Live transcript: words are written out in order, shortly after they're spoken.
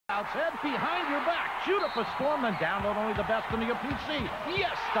scout said, behind your back. Shoot up a storm and download only the best on your PC.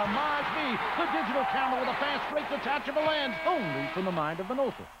 Yes, the Maj Me, the digital camera with a fast, straight detachable lens, only from the mind of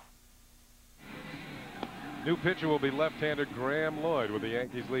Minnesota. New pitcher will be left-hander Graham Lloyd, with the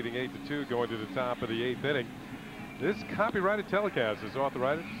Yankees leading 8-2 going to the top of the 8th inning. This copyrighted telecast is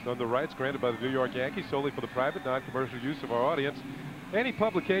authorized on the rights granted by the New York Yankees solely for the private, non-commercial use of our audience. Any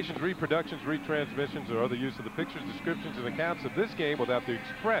publications, reproductions, retransmissions, or other use of the pictures, descriptions, and accounts of this game without the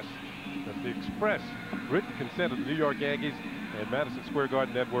express written consent of the New York Yankees and Madison Square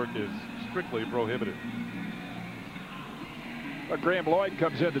Garden Network is strictly prohibited. Graham Lloyd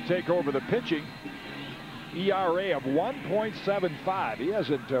comes in to take over the pitching. ERA of 1.75. He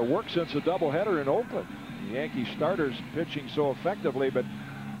hasn't worked since a doubleheader in Oakland. The Yankee starters pitching so effectively, but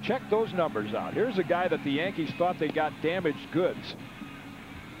check those numbers out. Here's a guy that the Yankees thought they got damaged goods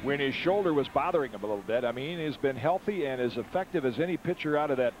when his shoulder was bothering him a little bit. I mean, he's been healthy and as effective as any pitcher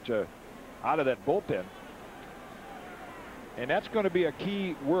out of that bullpen. And that's going to be a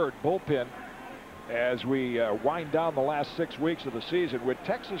key word, bullpen, as we wind down the last 6 weeks of the season. With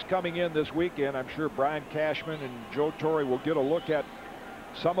Texas coming in this weekend, I'm sure Brian Cashman and Joe Torre will get a look at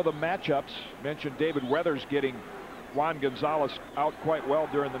some of the matchups. Mentioned David Weathers getting Juan Gonzalez out quite well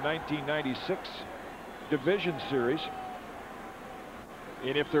during the 1996 division series.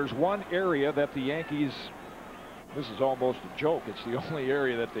 And if there's one area that the Yankees, this is almost a joke, it's the only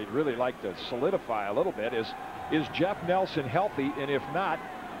area that they'd really like to solidify a little bit, is Jeff Nelson healthy? And if not,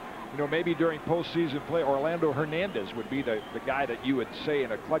 you know, maybe during postseason play, Orlando Hernandez would be the guy that you would say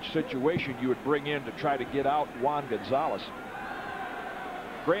in a clutch situation you would bring in to try to get out Juan Gonzalez.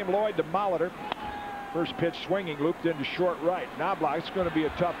 Graham Lloyd to Molitor. First pitch swinging, looped into short right. Knobloch, it's going to be a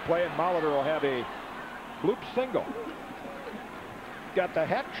tough play, and Molitor will have a bloop single. Got the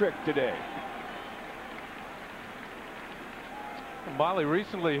hat trick today. Molly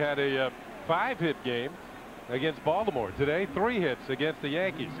recently had a 5-hit game against Baltimore. Today, 3 hits against the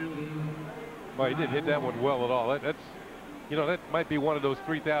Yankees. Well, he didn't hit that one well at all. That's, you know, that might be one of those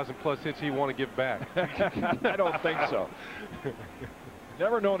 3,000 plus hits he want to give back. I don't think so.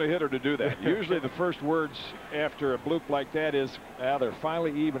 Never known a hitter to do that. Usually the first words after a bloop like that is, they're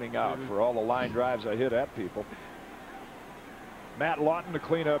finally evening out for all the line drives I hit at people. Matt Lawton, the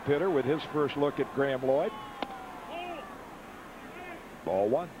cleanup hitter, with his first look at Graham Lloyd. Ball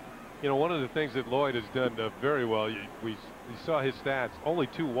 1. You know, one of the things that Lloyd has done very well, we saw his stats, only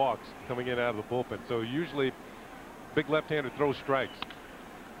 2 walks coming in out of the bullpen. So usually big left-hander throws strikes.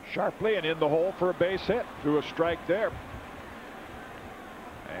 Sharply and in the hole for a base hit. Threw a strike there.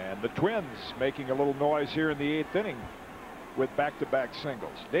 And the Twins making a little noise here in the 8th inning with back-to-back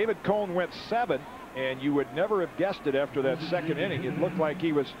singles. David Cone went 7, and you would never have guessed it after that 2nd inning. It looked like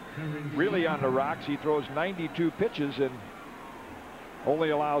he was really on the rocks. He throws 92 pitches and only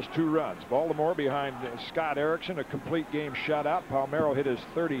allows 2 runs. Baltimore behind Scott Erickson, a complete game shutout. Palmeiro hit his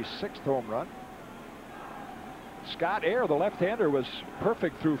 36th home run. Scott Air, the left-hander, was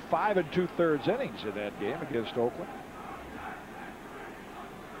perfect through 5 2/3 innings in that game against Oakland.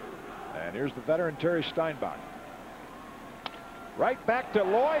 And here's the veteran Terry Steinbach. Right back to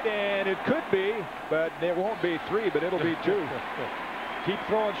Lloyd, and it could be, but it won't be 3, but it'll be 2. Keep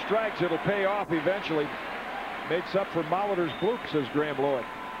throwing strikes, it'll pay off eventually. Makes up for Molitor's bloop, says Graham Lloyd.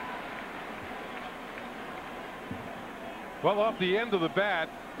 Well, off the end of the bat,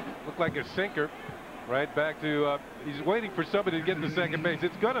 looked like a sinker. Right back to, he's waiting for somebody to get to second base.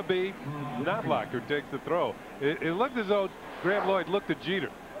 It's going to be Knobloch who takes the throw. It looked as though Graham Lloyd looked at Jeter.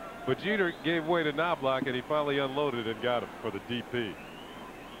 But Jeter gave way to Knobloch, and he finally unloaded and got him for the DP.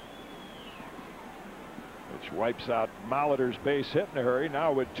 Which wipes out Molitor's base hit in a hurry.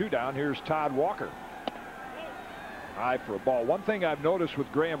 Now with 2 down, here's Todd Walker. High for a ball. One thing I've noticed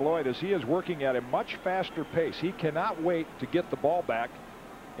with Graham Lloyd is he is working at a much faster pace. He cannot wait to get the ball back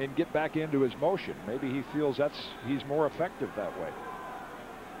and get back into his motion. Maybe he feels he's more effective that way.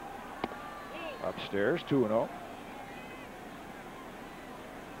 Upstairs, 2-0.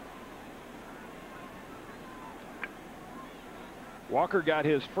 Walker got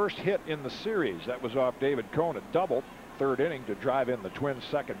his first hit in the series. That was off David Cone, a double, 3rd inning to drive in the Twins'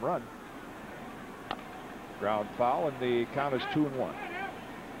 2nd run. Ground foul, and the count is 2-1.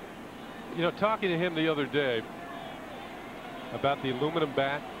 You know, talking to him the other day about the aluminum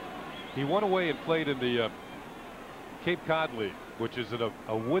bat, he went away and played in the Cape Cod League, which is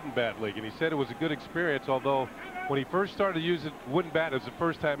a wooden bat league, and he said it was a good experience, although when he first started using wooden bat, it was the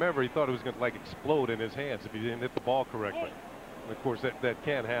first time ever, he thought it was going to like explode in his hands if he didn't hit the ball correctly. And of course that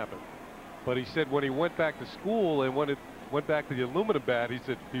can happen. But he said when he went back to school and when it went back to the aluminum bat, he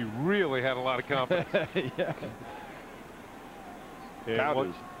said he really had a lot of confidence. Yeah.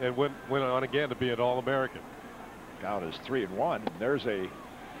 and went on again to be an All-American. Count is 3-1. There's a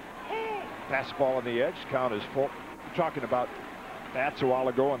fastball on the edge. Count is full. Talking about bats a while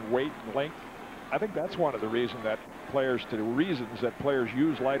ago and weight and length. I think that's one of the reasons that players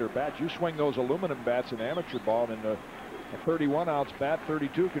use lighter bats. You swing those aluminum bats in amateur ball, and a 31-ounce bat,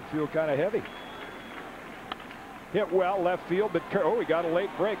 32, can feel kind of heavy. Hit well left field, but he got a late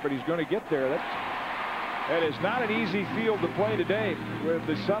break, but he's going to get there. That is not an easy field to play today with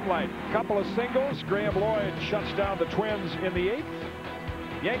the sunlight. Couple of singles. Graham Lloyd shuts down the Twins in the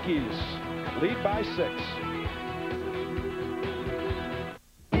 8th. Yankees lead by 6.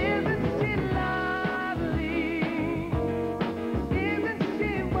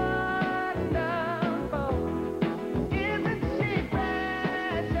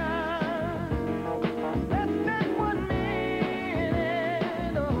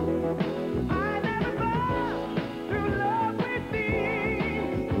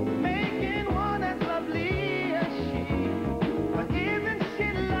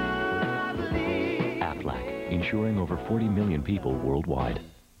 Insuring over 40 million people worldwide.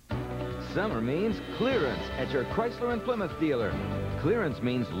 Summer means clearance at your Chrysler and Plymouth dealer. Clearance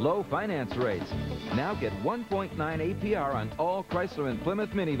means low finance rates. Now get 1.9 APR on all Chrysler and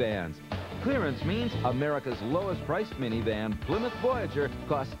Plymouth minivans. Clearance means America's lowest priced minivan, Plymouth Voyager,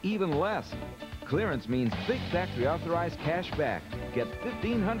 costs even less. Clearance means big factory authorized cash back. Get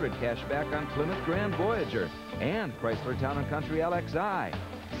 $1,500 cash back on Plymouth Grand Voyager and Chrysler Town & Country LXI.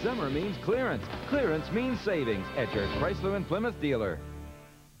 Summer means clearance. Clearance means savings at your Chrysler and Plymouth dealer.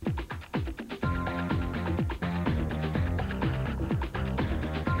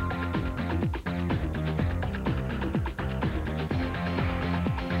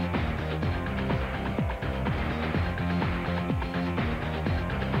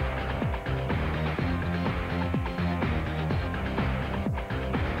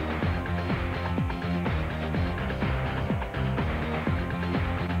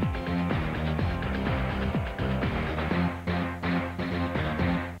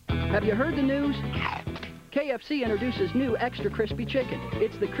 Have you heard the news? KFC introduces new extra crispy chicken.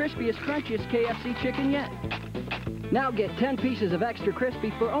 It's the crispiest, crunchiest KFC chicken yet. Now get 10 pieces of extra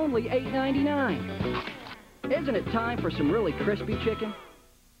crispy for only $8.99. Isn't it time for some really crispy chicken?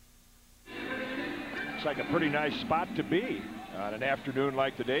 Looks like a pretty nice spot to be on an afternoon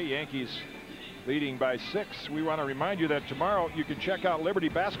like today. Yankees leading by 6. We want to remind you that tomorrow you can check out Liberty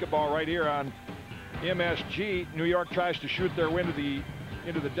basketball right here on MSG. New York tries to shoot their way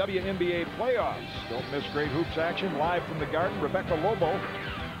into the WNBA playoffs. Don't miss great hoops action live from the Garden. Rebecca Lobo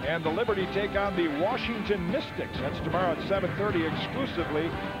and the Liberty take on the Washington Mystics. That's tomorrow at 7:30 exclusively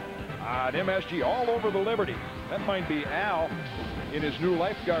on MSG, all over the Liberty. That might be Al in his new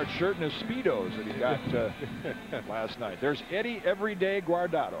lifeguard shirt and his Speedos that he got last night. There's Eddie Everyday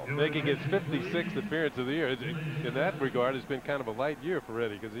Guardado. Making his 56th appearance of the year. In that regard, it's been kind of a light year for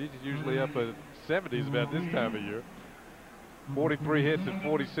Eddie because he's usually up at 70s about this time of year. 43 hits in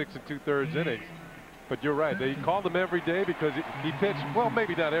 46 2/3 innings. But you're right. They called him every day because he pitched, well,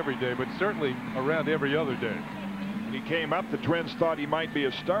 maybe not every day, but certainly around every other day. When he came up, the Twins thought he might be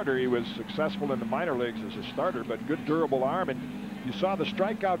a starter. He was successful in the minor leagues as a starter, but good durable arm. And you saw the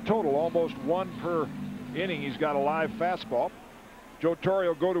strikeout total, almost 1 per inning. He's got a live fastball. Joe Torre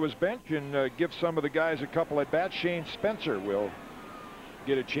will go to his bench and give some of the guys a couple at bats. Shane Spencer will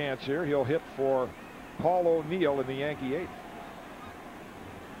get a chance here. He'll hit for Paul O'Neill in the Yankee 8th.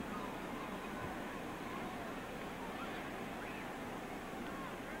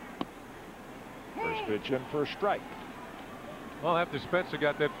 First pitch in for a strike. Well, after Spencer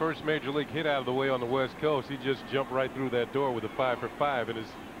got that first major league hit out of the way on the West Coast, he just jumped right through that door with a 5 for 5 in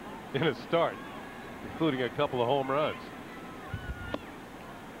his start, including a couple of home runs.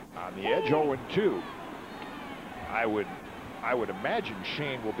 On the edge, 0-2. I would imagine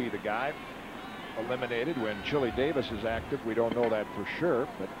Shane will be the guy eliminated when Chili Davis is active. We don't know that for sure,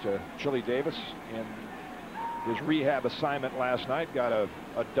 but Chili Davis in his rehab assignment last night got a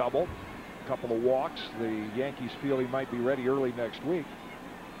double. Couple of walks. The Yankees feel he might be ready early next week.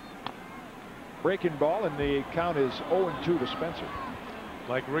 Breaking ball, and the count is 0-2 to Spencer.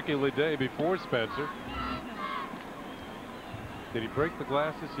 Like Ricky Leday before Spencer. Did he break the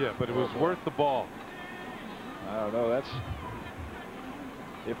glasses? Yeah, but it was worth the ball. I don't know.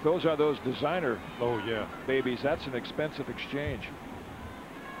 If those are those designer babies, that's an expensive exchange.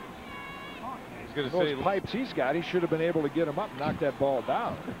 He's going to those say pipes he's got, he should have been able to get them up and knock that ball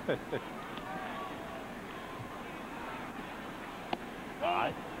down.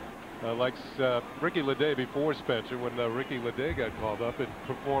 Like Ricky Leday before Spencer, when Ricky Leday got called up, it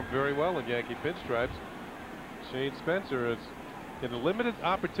performed very well in Yankee pinstripes. Shane Spencer has in the limited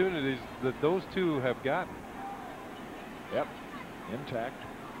opportunities that those two have gotten. Yep, intact.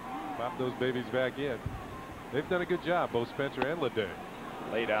 Pop those babies back in. They've done a good job, both Spencer and Leday.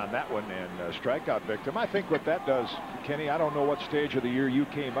 Laid on that one and strikeout victim. I think what that does, Kenny, I don't know what stage of the year you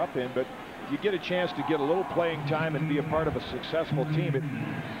came up in, but you get a chance to get a little playing time and be a part of a successful team.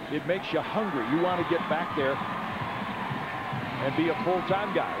 It makes you hungry. You want to get back there and be a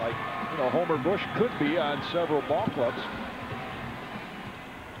full-time guy, like, you know, Homer Bush could be on several ball clubs.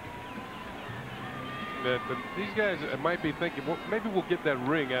 But these guys might be thinking, well, maybe we'll get that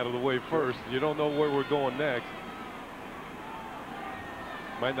ring out of the way first. You don't know where we're going next.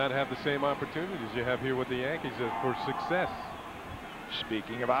 Might not have the same opportunities you have here with the Yankees for success.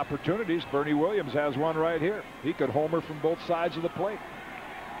 Speaking of opportunities, Bernie Williams has one right here. He could homer from both sides of the plate.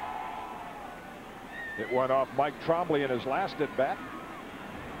 It went off Mike Trombley in his last at bat.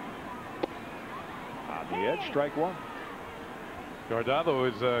 On the edge, strike one. Guardado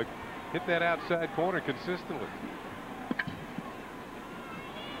has hit that outside corner consistently.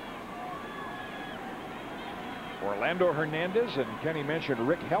 Orlando Hernandez, and Kenny mentioned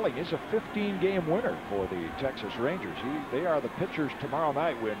Rick Helling is a 15-game winner for the Texas Rangers. They are the pitchers tomorrow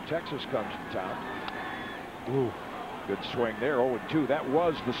night when Texas comes to town. Ooh, good swing there, 0-2. That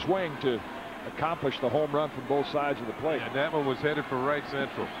was the swing to accomplish the home run from both sides of the plate. And that one was headed for right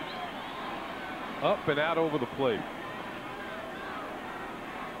central. Up and out over the plate.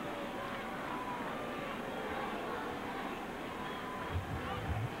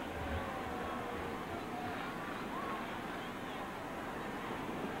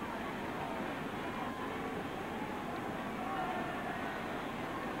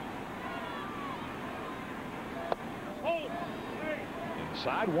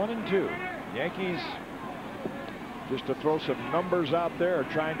 Inside 1-2. Yankees, just to throw some numbers out there, are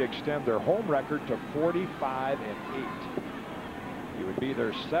trying to extend their home record to 45-8. It would be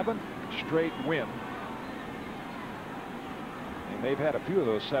their 7th straight win. And they've had a few of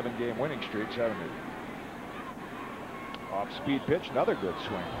those 7-game winning streaks, haven't they? Off-speed pitch, another good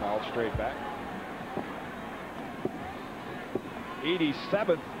swing. Fouled straight back.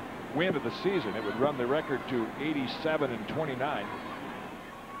 87th win of the season. It would run the record to 87-29.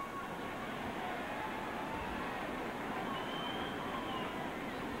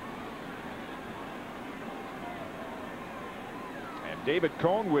 David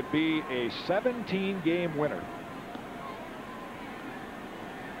Cone would be a 17-game winner.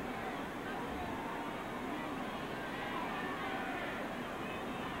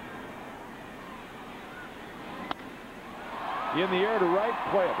 In the air to right,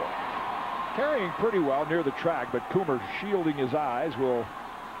 playable. Carrying pretty well near the track, but Coomer shielding his eyes will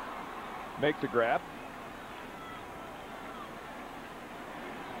make the grab.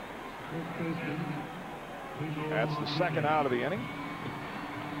 That's the second out of the inning.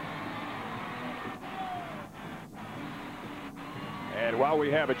 And while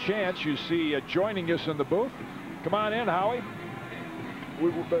we have a chance, you see joining us in the booth. Come on in, Howie.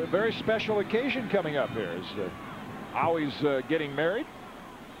 A very special occasion coming up here. Howie's getting married.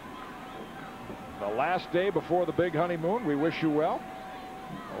 The last day before the big honeymoon. We wish you well.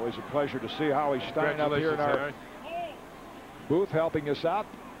 Always a pleasure to see Howie Stein up here in our booth helping us out.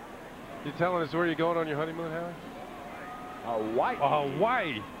 You telling us where you're going on your honeymoon, Howie? Hawaii.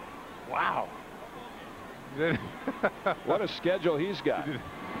 Hawaii. Wow. What a schedule he's got.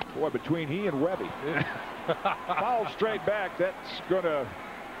 Boy, between he and Webby. Foul straight back. That's going to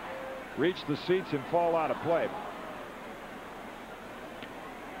reach the seats and fall out of play.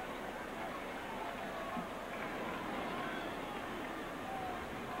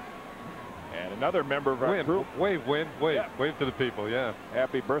 And another member of our group. Wave, Win. Wave. Yeah. Wave to the people, yeah.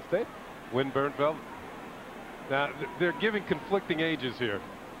 Happy birthday. Win Bernfeld. Now, they're giving conflicting ages here.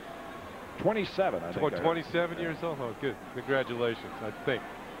 27, I think. 27 years old? Oh, good. Congratulations, I think.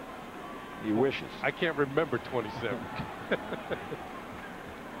 He wishes. I can't remember 27.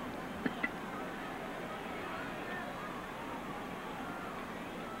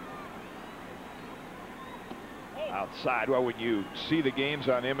 Outside, well, when you see the games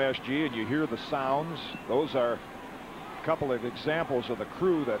on MSG and you hear the sounds, those are a couple of examples of the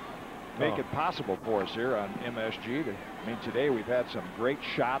crew that make it possible for us here on MSG. I mean, today we've had some great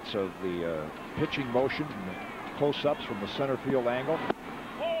shots of the pitching motion and the close-ups from the center field angle.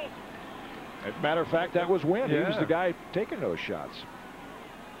 As a matter of fact, that was Wynn. Yeah. He was the guy taking those shots.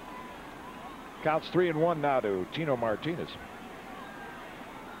 Counts 3-1 now to Tino Martinez.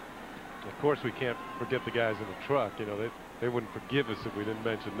 Of course, we can't forget the guys in the truck. You know, they wouldn't forgive us if we didn't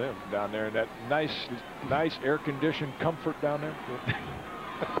mention them. Down there in that nice air-conditioned comfort down there.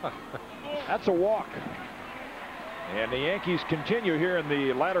 That's a walk. And the Yankees continue here in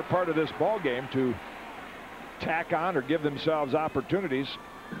the latter part of this ball game to tack on or give themselves opportunities.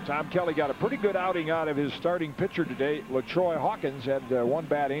 Tom Kelly got a pretty good outing out of his starting pitcher today. LaTroy Hawkins had one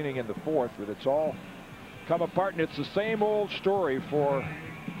bad inning in the fourth, but it's all come apart, and it's the same old story for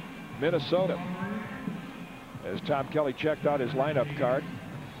Minnesota. As Tom Kelly checked out his lineup card,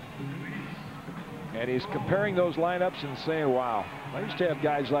 and he's comparing those lineups and saying, wow, I used to have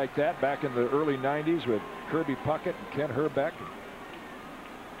guys like that back in the early 90s with Kirby Puckett and Ken Herbeck.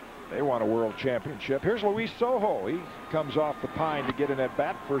 They won a world championship. Here's Luis Sojo. He comes off the pine to get an at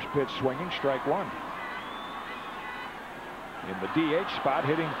bat. First pitch swinging, strike one. In the DH spot,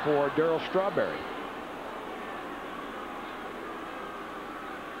 hitting for Darryl Strawberry.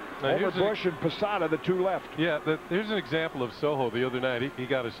 Homer Bush and Posada, the two left. Yeah, here's an example of Sojo the other night. He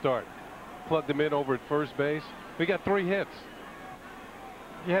got a start. Plugged him in over at first base. He got 3 hits.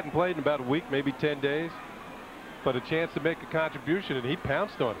 He hadn't played in about a week, maybe 10 days. But a chance to make a contribution, and he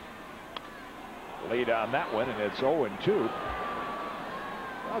pounced on it. Lead on that one, and it's 0-2.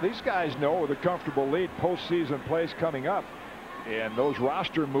 Well, these guys know with a comfortable lead, postseason plays coming up. And those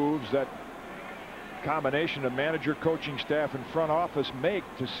roster moves that combination of manager, coaching staff, and front office make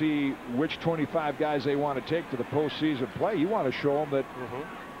to see which 25 guys they want to take to the postseason play. You want to show them that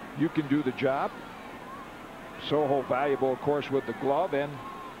you can do the job. Sojo valuable, of course, with the glove and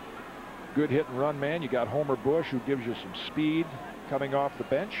good hit and run man. You got Homer Bush, who gives you some speed coming off the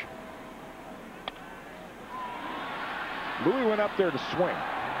bench. Louis went up there to swing.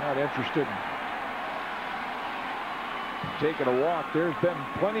 Not interested in taking a walk. There's been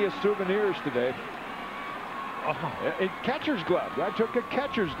plenty of souvenirs today. A catcher's glove. I took a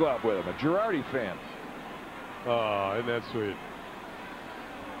catcher's glove with him, a Girardi fan. Oh, isn't that sweet?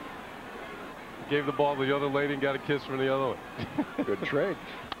 Gave the ball to the other lady and got a kiss from the other one. Good trade.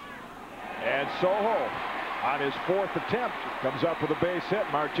 And Sojo on his 4th attempt comes up with a base hit.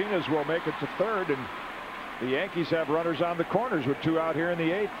 Martinez will make it to third, and the Yankees have runners on the corners with 2 out here in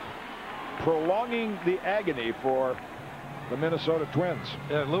the 8th, prolonging the agony for the Minnesota Twins.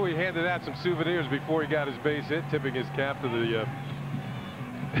 Yeah, Louis handed out some souvenirs before he got his base hit, tipping his cap to the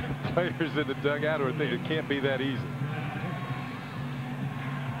players in the dugout, or think it can't be that easy.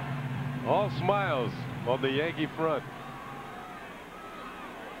 All smiles on the Yankee front.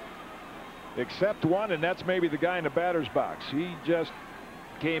 Except one, and that's maybe the guy in the batter's box. He just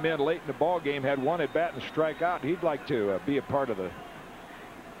came in late in the ball game, had 1 at bat and strike out. He'd like to be a part of the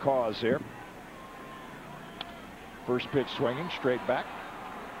cause here. First pitch swinging, straight back.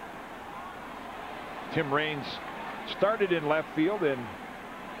 Tim Raines started in left field and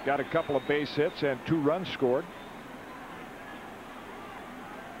got a couple of base hits and 2 runs scored.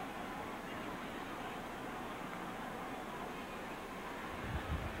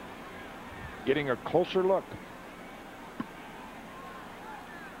 Getting a closer look.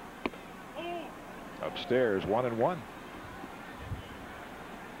 Upstairs, 1-1.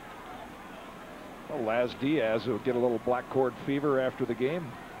 Well, Laz Diaz will get a little black cord fever after the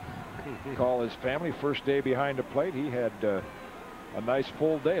game. Call his family. First day behind the plate. He had a nice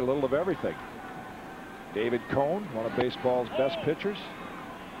full day, a little of everything. David Cone, one of baseball's best pitchers.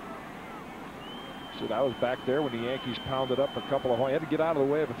 Said I was back there when the Yankees pounded up a couple of home. He had to get out of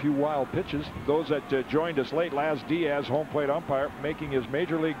the way of a few wild pitches. Those that joined us late, Laz Diaz, home plate umpire, making his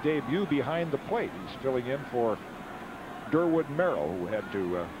major league debut behind the plate. He's filling in for Durwood Merrill, who had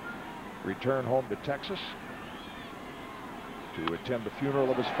to return home to Texas to attend the funeral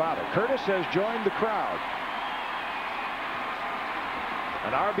of his father. Curtis has joined the crowd.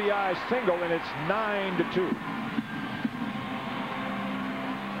 An RBI single, and it's 9-2.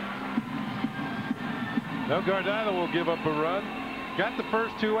 Now Gardano will give up a run. Got the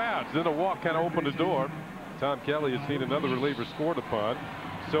first 2 outs. Then a walk kind of opened the door. Tom Kelly has seen another reliever scored upon.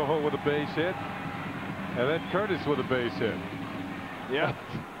 Sojo with a base hit. And then Curtis with a base hit. Yeah.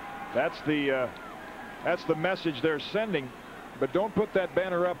 That's the message they're sending. But don't put that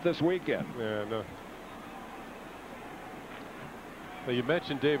banner up this weekend. Yeah, no. Well, you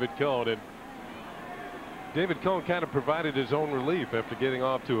mentioned David Cone, and David Cone kind of provided his own relief after getting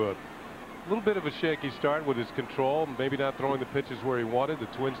off to a little bit of a shaky start with his control, maybe not throwing the pitches where he wanted. The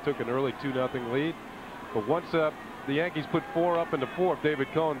Twins took an early 2-0 lead, but once the Yankees put 4 up in the 4th, David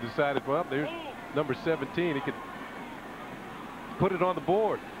Cone decided, well, there's number 17. He could put it on the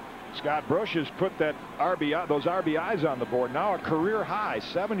board. Scott Brush has put those RBIs on the board. Now a career high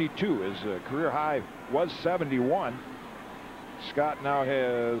 72. His career high was 71. Scott now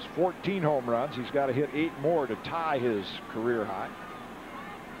has 14 home runs. He's got to hit 8 more to tie his career high.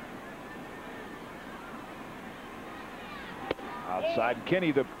 Outside,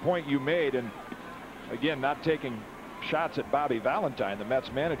 Kenny, the point you made, and again, not taking shots at Bobby Valentine, the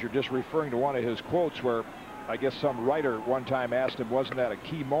Mets manager, just referring to one of his quotes where I guess some writer one time asked him, wasn't that a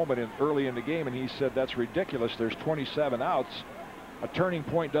key moment early in the game? And he said, that's ridiculous. There's 27 outs. A turning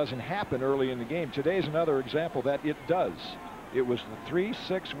point doesn't happen early in the game. Today's another example that it does. It was the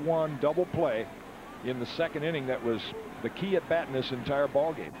 3-6-1 double play in the second inning that was the key at bat in this entire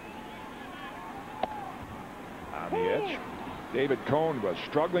ball game. On the edge, David Cone was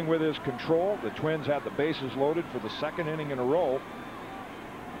struggling with his control. The Twins had the bases loaded for the second inning in a row,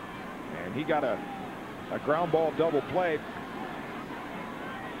 and he got a ground ball double play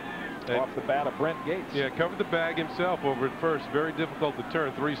off the bat of Brent Gates. Yeah, covered the bag himself over at first. Very difficult to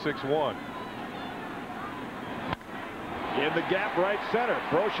turn. 3-6-1. In the gap right center,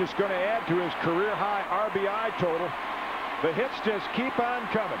 Brocious going to add to his career high RBI total. The hits just keep on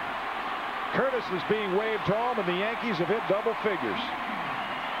coming. Curtis is being waved home, and the Yankees have hit double figures.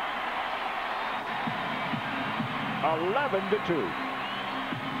 11-2.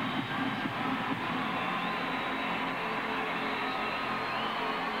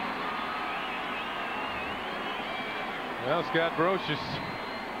 Well, Scott Brocious.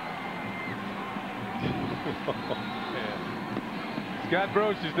 Oh, man. Scott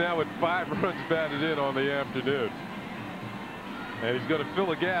Brocious now with 5 runs batted in on the afternoon. And he's going to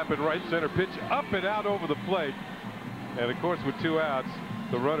fill a gap in right center, pitch up and out over the plate. And of course, with 2 outs,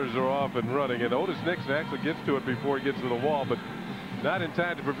 the runners are off and running. And Otis Nixon actually gets to it before he gets to the wall, but not in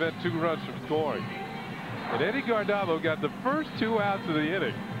time to prevent 2 runs from scoring. And Eddie Guardado got the first 2 outs of the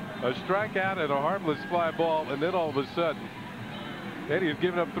inning. A strikeout and a harmless fly ball, and then all of a sudden, Eddie had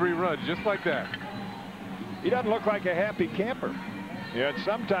given up 3 runs just like that. He doesn't look like a happy camper. Yeah,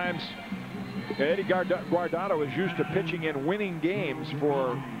 sometimes Eddie Guardado is used to pitching in winning games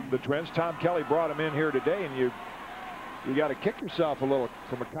for the Twins. Tom Kelly brought him in here today, and you got to kick yourself a little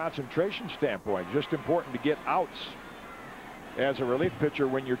from a concentration standpoint. Just important to get outs as a relief pitcher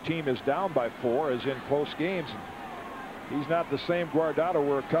when your team is down by 4, as in close games. He's not the same Guardado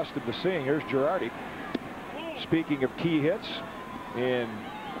we're accustomed to seeing. Here's Girardi. Speaking of key hits in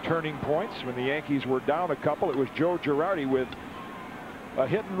turning points, when the Yankees were down a couple, it was Joe Girardi with a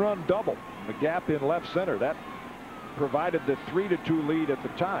hit-and-run double. The gap in left center. That provided the 3-2 lead at the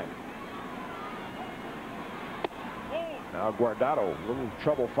time. Now Guardado, a little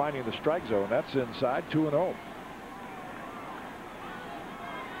trouble finding the strike zone. That's inside, 2-0.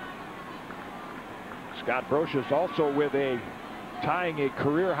 Scott Brocious also with tying a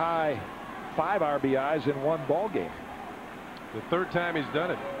career high 5 RBIs in 1 ball game. The 3rd time he's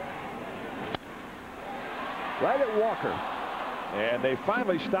done it. Right at Walker. And they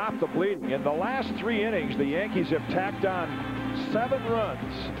finally stopped the bleeding. In the last 3 innings, the Yankees have tacked on 7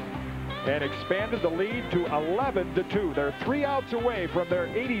 runs and expanded the lead to 11-2. They're 3 outs away from their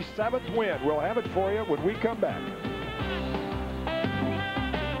 87th win. We'll have it for you when we come back.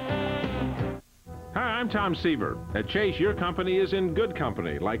 Hi, I'm Tom Seaver. At Chase, your company is in good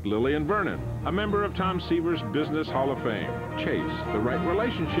company, like Lillian Vernon, a member of Tom Seaver's Business Hall of Fame. Chase, the right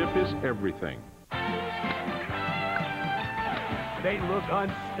relationship is everything. They look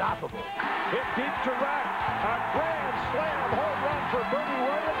unstoppable. Hit deep to right. A grand slam home run for Bernie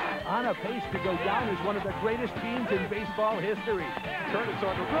Williams. On a pace to go down as one of the greatest teams in baseball history. Curtis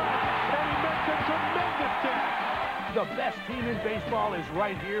on the run, and he makes a tremendous catch. The best team in baseball is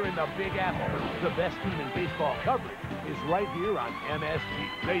right here in the Big Apple. The best team in baseball coverage is right here on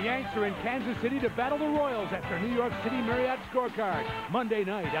MSG. The Yanks are in Kansas City to battle the Royals after New York City Marriott scorecard. Monday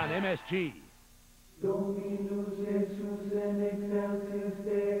night on MSG.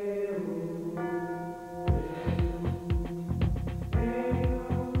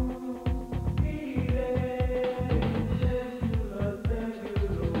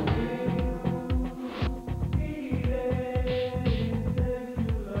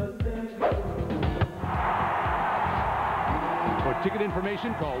 For ticket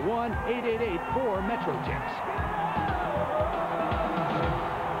information, call 1-888-4-METRO-TICKS.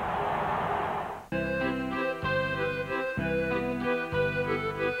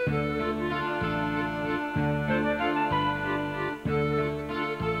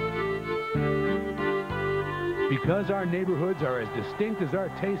 Because our neighborhoods are as distinct as our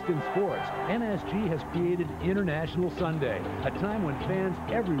taste in sports, MSG has created International Sunday, a time when fans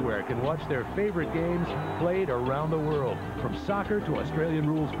everywhere can watch their favorite games played around the world. From soccer to Australian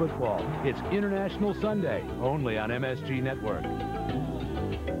rules football, it's International Sunday, only on MSG Network.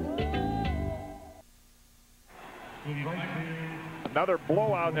 Another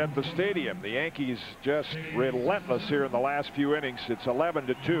blowout at the stadium. The Yankees just relentless here in the last few innings. It's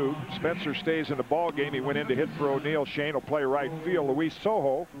 11-2. Spencer stays in the ball game. He went in to hit for O'Neill. Shane will play right field. Luis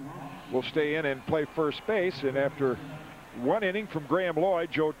Sojo will stay in and play first base. And after one inning from Graham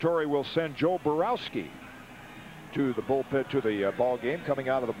Lloyd, Joe Torre will send Joe Borowski to the bullpen, to the ball game, coming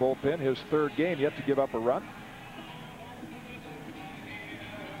out of the bullpen. His third game yet to give up a run.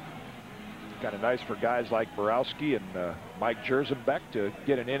 Kind of nice for guys like Borowski and Mike Jerzenbeck to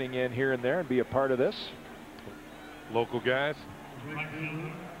get an inning in here and there and be a part of this. Local guys.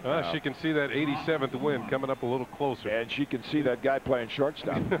 She can see that 87th win coming up a little closer. And she can see that guy playing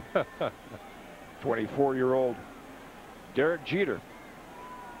shortstop. 24-year-old Derek Jeter.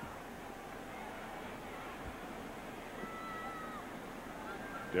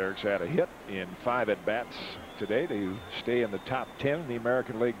 Derek's had a hit in 5 at-bats today to stay in the top 10 in the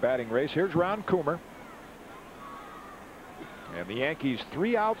American League batting race. Here's Ron Coomer. And the Yankees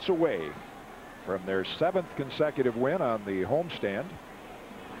 3 outs away from their 7th consecutive win on the homestand.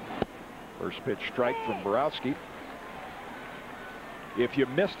 First pitch strike from Borowski. If you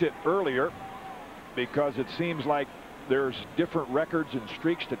missed it earlier, because it seems like there's different records and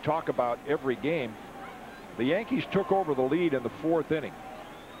streaks to talk about every game, the Yankees took over the lead in the 4th inning.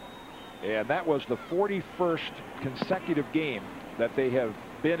 And that was the 41st consecutive game that they have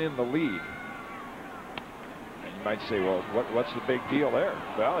been in the lead. And you might say, well, what's the big deal there?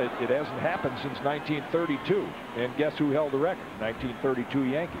 Well, it hasn't happened since 1932. And guess who held the record? 1932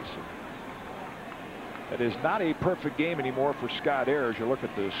 Yankees. It is not a perfect game anymore for Scott Ayers. You look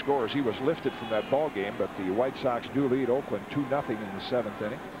at the scores. He was lifted from that ball game, but the White Sox do lead Oakland 2-0 in the 7th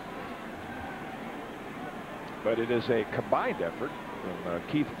inning. But it is a combined effort from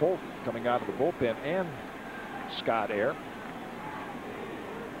Keith Folt coming out of the bullpen and Scott Ayers.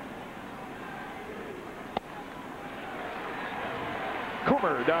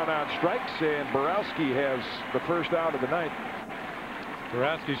 Coomer down on strikes, and Borowski has the first out of the ninth.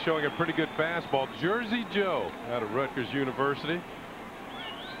 Borowski's showing a pretty good fastball. Jersey Joe out of Rutgers University.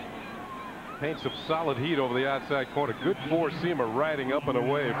 Paints some solid heat over the outside corner. Good four-seamer riding up and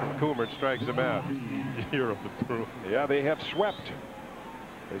away from Coomer and strikes him out. You're up and through. Yeah, they have swept.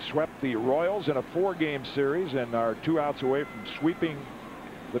 They swept the Royals in a 4-game series and are 2 outs away from sweeping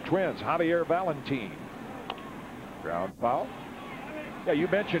the Twins. Javier Valentin. Ground foul. Yeah, you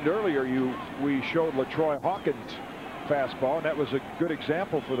mentioned earlier we showed LaTroy Hawkins' fastball, and that was a good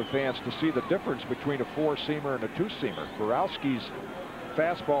example for the fans to see the difference between a 4-seamer and a 2-seamer. Borowski's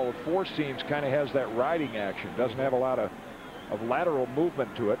fastball with 4 seams kind of has that riding action. Doesn't have a lot of lateral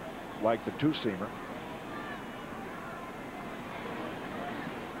movement to it like the 2-seamer.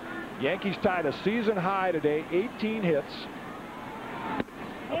 Yankees tied a season high today, 18 hits.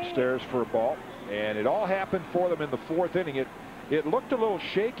 Upstairs for a ball, and it all happened for them in the 4th inning. It looked a little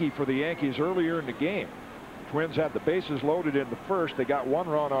shaky for the Yankees earlier in the game. Twins had the bases loaded in the 1st. They got 1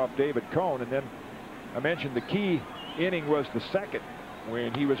 run off David Cone, and then I mentioned the key inning was the 2nd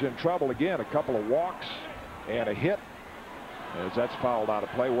when he was in trouble again. A couple of walks and a hit as that's fouled out of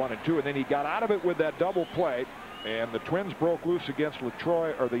play, 1 and 2, and then he got out of it with that double play. And the Twins broke loose against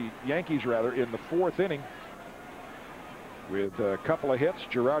LaTroy, or the Yankees rather, in the 4th inning with a couple of hits.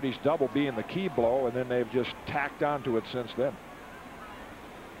 Girardi's double being the key blow, and then they've just tacked onto it since then.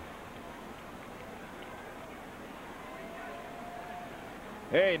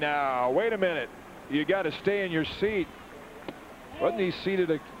 Hey, now, wait a minute. You got to stay in your seat. Wasn't he seated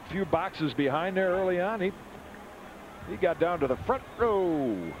a few boxes behind there early on? He got down to the front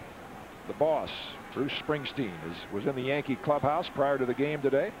row. The boss, Bruce Springsteen, was in the Yankee clubhouse prior to the game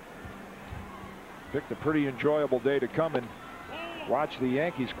today. Picked a pretty enjoyable day to come and watch the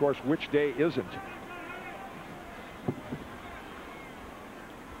Yankees. Of course, which day isn't?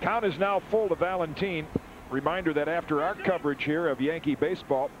 Count is now full to Valentin. Reminder that after our coverage here of Yankee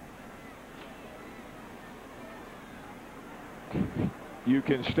baseball, you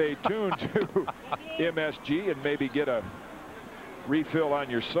can stay tuned to MSG and maybe get a refill on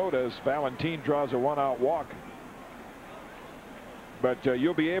your soda as Valentin draws a 1-out walk. But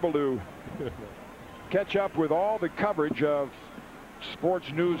you'll be able to catch up with all the coverage of sports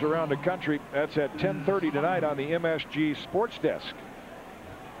news around the country. That's at 10:30 tonight on the MSG Sports Desk.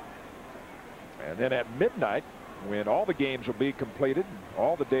 And then at midnight, when all the games will be completed,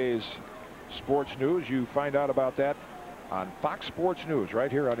 all the day's sports news, you find out about that on Fox Sports News right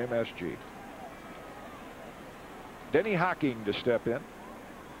here on MSG. Denny Hocking to step in.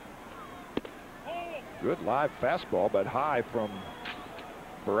 Good live fastball, but high from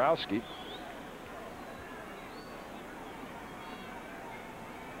Borowski.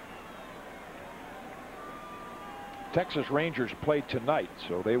 Texas Rangers play tonight,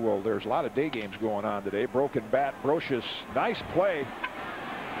 so they will. There's a lot of day games going on today. Broken bat, Brocious, nice play.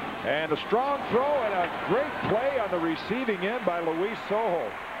 And a strong throw and a great play on the receiving end by Luis Sojo.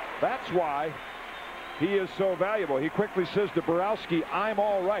 That's why he is so valuable. He quickly says to Borowski, "I'm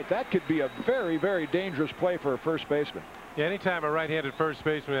all right." That could be a very, very dangerous play for a first baseman. Yeah, anytime a right-handed first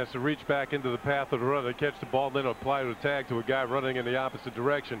baseman has to reach back into the path of the runner, catch the ball, then apply a tag to a guy running in the opposite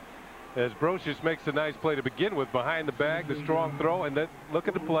direction. As Brocious makes a nice play to begin with behind the bag, the strong throw, and then look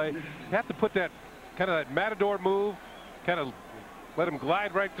at the play. You have to put that kind of that matador move, kind of let him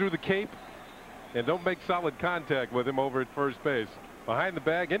glide right through the cape, and don't make solid contact with him over at first base. Behind the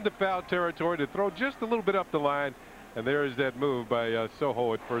bag into foul territory to throw just a little bit up the line, and there is that move by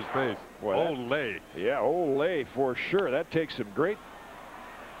Sojo at first base. Well, Ole. Yeah, ole for sure. That takes some great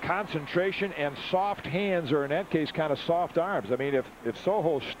concentration and soft hands, or in that case kind of soft arms. I mean, if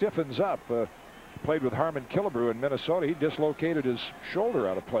Sojo stiffens up, played with Harmon Killebrew in Minnesota, he dislocated his shoulder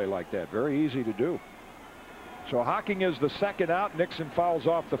on a play like that. Very easy to do. So Hocking is the second out. Nixon fouls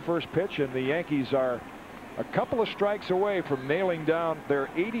off the first pitch, and the Yankees are a couple of strikes away from nailing down their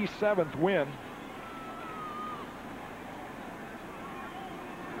 87th win.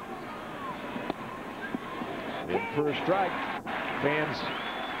 In for a strike. Fans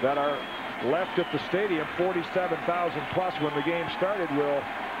that are left at the stadium, 47,000 plus when the game started, will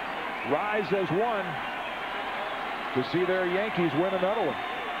rise as one to see their Yankees win another one.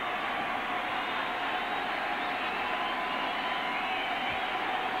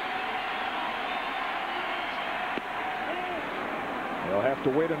 They'll have to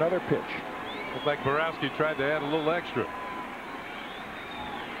wait another pitch. Looks like Borowski tried to add a little extra.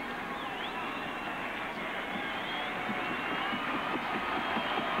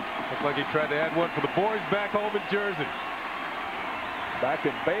 Looks like he tried to add one for the boys back home in Jersey. Back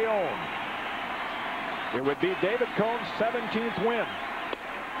in Bayonne. It would be David Cohn's 17th win.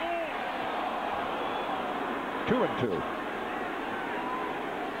 2-2.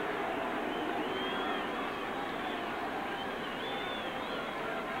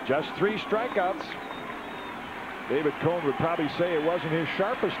 Just 3 strikeouts. David Cohn would probably say it wasn't his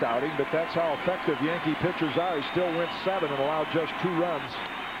sharpest outing, but that's how effective Yankee pitchers are. He still went 7 and allowed just 2 runs.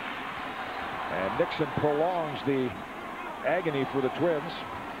 And Nixon prolongs the agony for the Twins.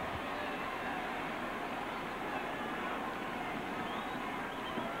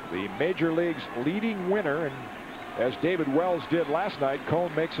 The Major League's leading winner, and as David Wells did last night,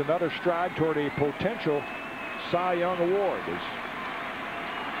 Cohn makes another stride toward a potential Cy Young award. As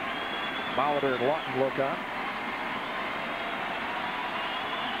Molitor and Lawton look on.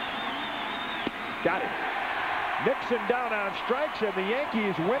 Got it. Nixon down on strikes, and the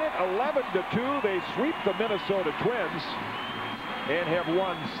Yankees win it 11-2. They sweep the Minnesota Twins and have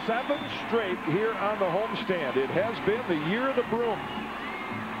won 7 straight here on the homestand. It has been the year of the broom.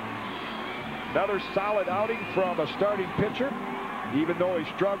 Another solid outing from a starting pitcher, even though he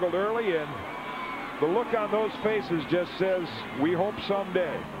struggled early, and the look on those faces just says, we hope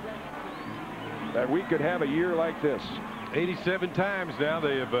someday that we could have a year like this. 87 times now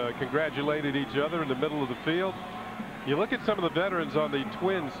they have congratulated each other in the middle of the field. You look at some of the veterans on the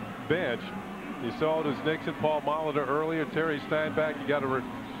Twins bench. You saw it as Nixon, Paul Molitor earlier, Terry Steinbach. You got to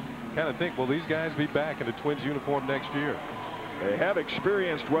kind of think, will these guys be back in the Twins uniform next year? They have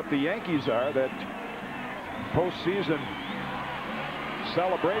experienced what the Yankees are, that postseason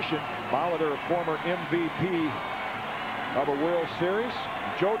celebration. Molitor, a former MVP of a World Series.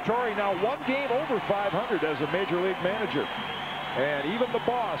 Joe Torre now 1 game over 500 as a Major League manager. And even the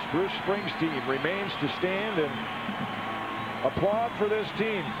boss, Bruce Springsteen, remains to stand and applaud for this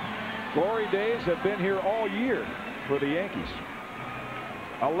team. Glory days have been here all year for the Yankees.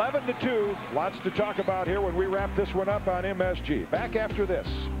 11-2. Lots to talk about here when we wrap this one up on MSG. Back after this.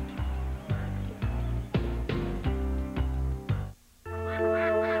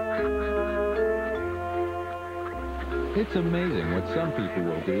 It's amazing what some people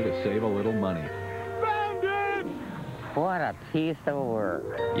will do to save a little money. Found it! What a piece of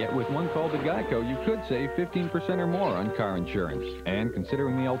work. Yet with one call to Geico, you could save 15% or more on car insurance. And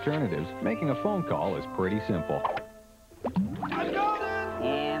considering the alternatives, making a phone call is pretty simple. I got it!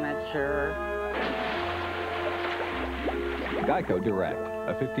 Amateur. Geico Direct.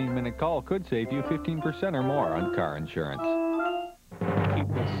 A 15-minute call could save you 15% or more on car insurance.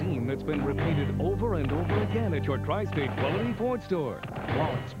 It's a scene that's been repeated over and over again at your Tri-State Quality Ford store.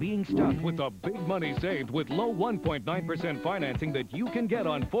 Wallets being stuffed with the big money saved with low 1.9% financing that you can get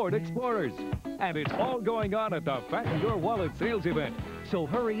on Ford Explorers. And it's all going on at the Fatten Your Wallet sales event. So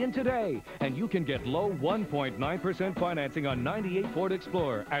hurry in today, and you can get low 1.9% financing on 98 Ford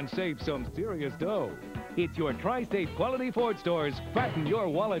Explorer and save some serious dough. It's your Tri-State Quality Ford Store's Fatten Your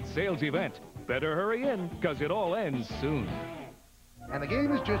Wallet sales event. Better hurry in, because it all ends soon. And the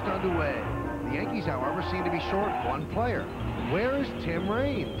game is just underway. The Yankees, however, seem to be short one player. Where is Tim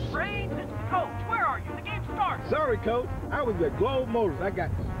Raines? Raines, it's Coach. Where are you? The game starts. Sorry, Coach. I was at Globe Motors. I got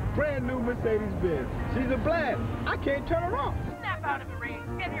brand new Mercedes-Benz. She's a blast. I can't turn her off. Snap out of it,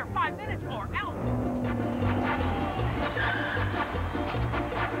 Raines. Get here 5 minutes or out.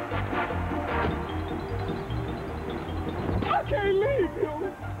 I can't leave,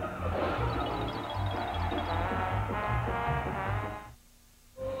 Billy.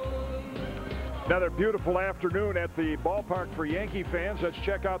 Another beautiful afternoon at the ballpark for Yankee fans. Let's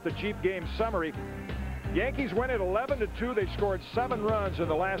check out the Jeep game summary. Yankees win it 11-2. They scored 7 runs in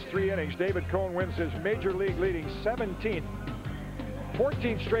the last 3 innings. David Cone wins his major league leading 17th,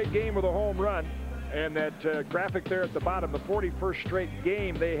 14th straight game with a home run. And that graphic there at the bottom, the 41st straight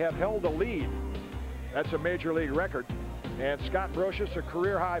game they have held a lead. That's a major league record. And Scott Brosius, a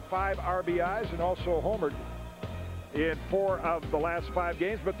career high 5 RBIs and also homered in 4 of the last 5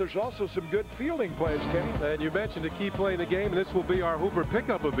 games, but there's also some good fielding plays, Kenny. And you mentioned the key play in the game, and this will be our Hoover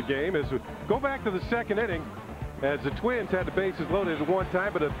pickup of the game. As we go back to the second inning, as the Twins had the bases loaded at one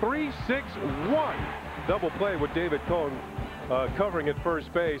time, but a 3-6-1 double play with David Cone covering at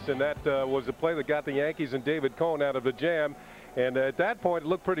first base, and that was the play that got the Yankees and David Cone out of the jam. And at that point, it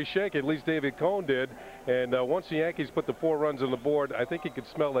looked pretty shaky, at least David Cone did. And once the Yankees put the 4 runs on the board, I think he could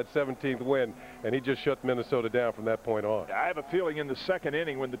smell that 17th win, and he just shut Minnesota down from that point on. I have a feeling in the second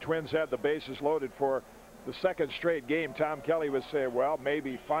inning when the Twins had the bases loaded for the second straight game, Tom Kelly was saying, well,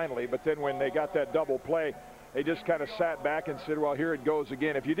 maybe finally. But then when they got that double play, they just kind of sat back and said, well, here it goes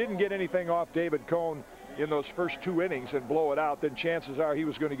again. If you didn't get anything off David Cone in those first 2 innings and blow it out, then chances are he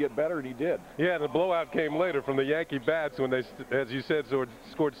was going to get better, and he did. Yeah, and the blowout came later from the Yankee bats when they, as you said,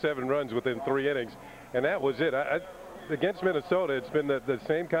 scored 7 runs within 3 innings. And that was it. Against Minnesota, it's been the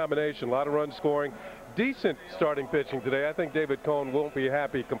same combination, a lot of run scoring. Decent starting pitching today. I think David Cone won't be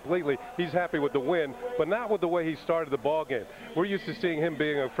happy completely. He's happy with the win, but not with the way he started the ball game. We're used to seeing him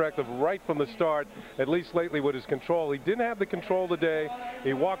being effective right from the start, at least lately with his control. He didn't have the control today.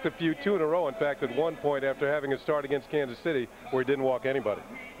 He walked a few, 2 in a row, in fact, at one point after having a start against Kansas City where he didn't walk anybody.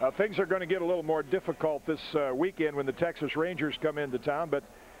 Things are going to get a little more difficult this weekend when the Texas Rangers come into town, but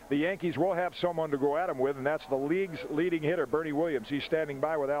the Yankees will have someone to go at him with, and that's the league's leading hitter, Bernie Williams. He's standing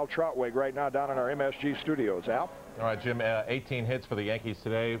by with Al Trautwig right now down in our MSG studios. Al? All right, Jim, 18 hits for the Yankees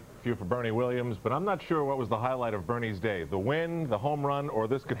today, few for Bernie Williams, but I'm not sure what was the highlight of Bernie's day, the win, the home run, or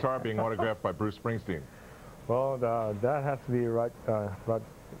this guitar being autographed by Bruce Springsteen. Well, that has to be right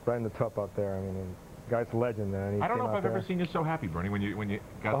in the top out there. I mean, the guy's a legend, man. I don't know if I've ever seen you so happy, Bernie, when you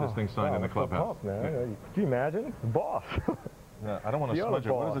got this thing signed in the clubhouse. Pumped, man. Yeah. Could you imagine? The boss. No, I don't want to smudge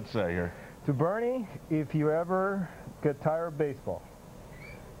it. What does it say here? To Bernie, if you ever get tired of baseball.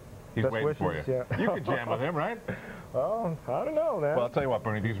 He's waiting wishes, for you. Yeah. You could jam with him, right? Oh, I don't know, man. Well, I'll tell you what,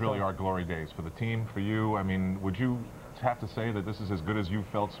 Bernie, these really are glory days for the team, for you. I mean, would you have to say that this is as good as you've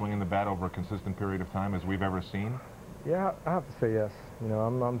felt swinging the bat over a consistent period of time as we've ever seen? Yeah, I have to say yes. You know,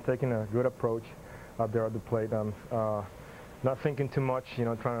 I'm taking a good approach out there at the plate. I'm not thinking too much, you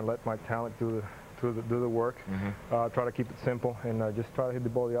know, trying to let my talent do the work. Try to keep it simple and just try to hit the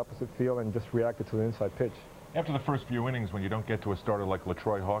ball the opposite field and just react it to the inside pitch. After the first few innings, when you don't get to a starter like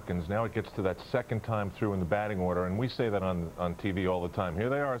LaTroy Hawkins, now it gets to that second time through in the batting order, and we say that on TV all the time. Here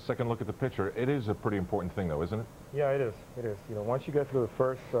they are, a second look at the pitcher. It is a pretty important thing, though, isn't it? Yeah, it is. It is. You know, once you get through the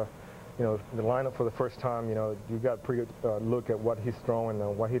first, you know, the lineup for the first time, you know, you got a pretty good look at what he's throwing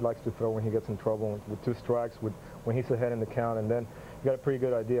and what he likes to throw when he gets in trouble with 2 strikes, when he's ahead in the count, and then you got a pretty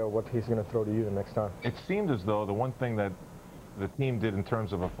good idea of what he's going to throw to you the next time. It seemed as though the one thing that the team did in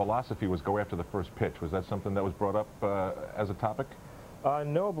terms of a philosophy was go after the first pitch. Was that something that was brought up as a topic?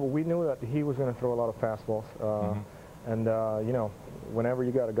 No, but we knew that he was going to throw a lot of fastballs. And, you know, whenever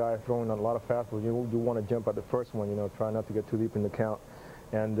you got a guy throwing a lot of fastballs, you want to jump at the first one, you know, try not to get too deep in the count.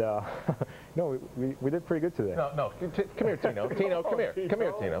 And, no, we did pretty good today. No, come here, Tino. Tino, come here. Come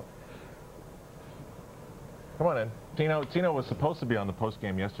here, Tino. Come on in. Tino was supposed to be on the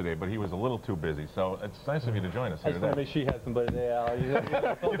postgame yesterday, but he was a little too busy, so it's nice of you to join us here today. Maybe she had somebody there. You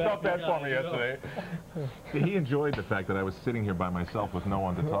felt bad for me yesterday. He enjoyed the fact that I was sitting here by myself with no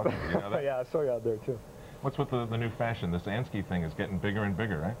one to talk to. You know that? Yeah, I saw you out there, too. What's with the new fashion? This Ansky thing is getting bigger and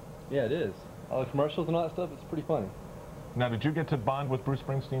bigger, right? Yeah, it is. All the commercials and all that stuff, it's pretty funny. Now, did you get to bond with Bruce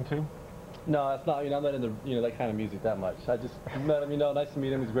Springsteen, too? No, it's not. You know, I'm not into that kind of music that much. I just met him. You know, nice to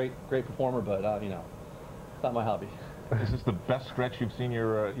meet him. He's a great performer, but you know, it's not my hobby. Is this the best stretch you've seen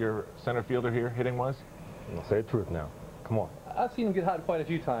your center fielder here hitting-wise? Say the truth now. Come on. I've seen him get hot quite a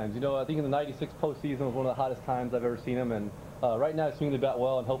few times. You know, I think in the '96 postseason was one of the hottest times I've ever seen him, and right now he's swinging the bat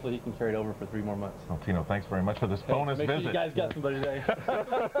well, and hopefully he can carry it over for 3 more months. Well, Tino, thanks very much for this bonus make visit. Sure you guys got somebody today.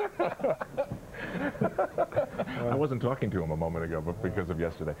 I wasn't talking to him a moment ago, but because of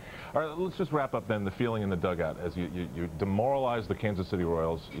yesterday. All right, let's just wrap up then the feeling in the dugout as you demoralize the Kansas City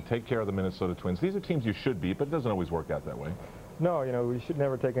Royals, you take care of the Minnesota Twins. These are teams you should beat, but it doesn't always work out that way. No, you know, we should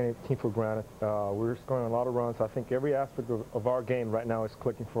never take any team for granted. We're scoring a lot of runs. I think every aspect of our game right now is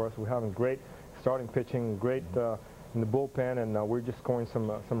clicking for us. We're having great starting pitching, great in the bullpen, and we're just scoring some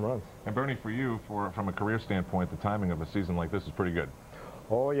runs. And Bernie, for you, from a career standpoint, the timing of a season like this is pretty good.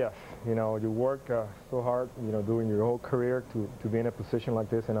 Oh yes, you know, you work so hard, you know, doing your whole career to be in a position like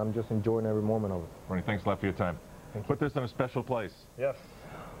this, and I'm just enjoying every moment of it. Bernie, thanks a lot for your time. Put this in a special place. Yes.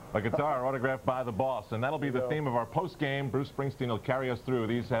 A guitar autographed by the boss, and that'll be the theme of our post-game. Bruce Springsteen will carry us through.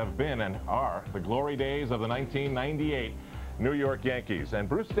 These have been and are the glory days of the 1998 New York Yankees. And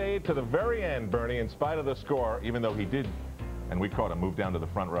Bruce stayed to the very end, Bernie, in spite of the score, even though he did, and we caught him, move down to the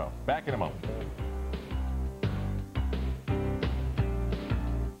front row. Back in a moment.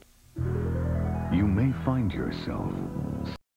 You may find yourself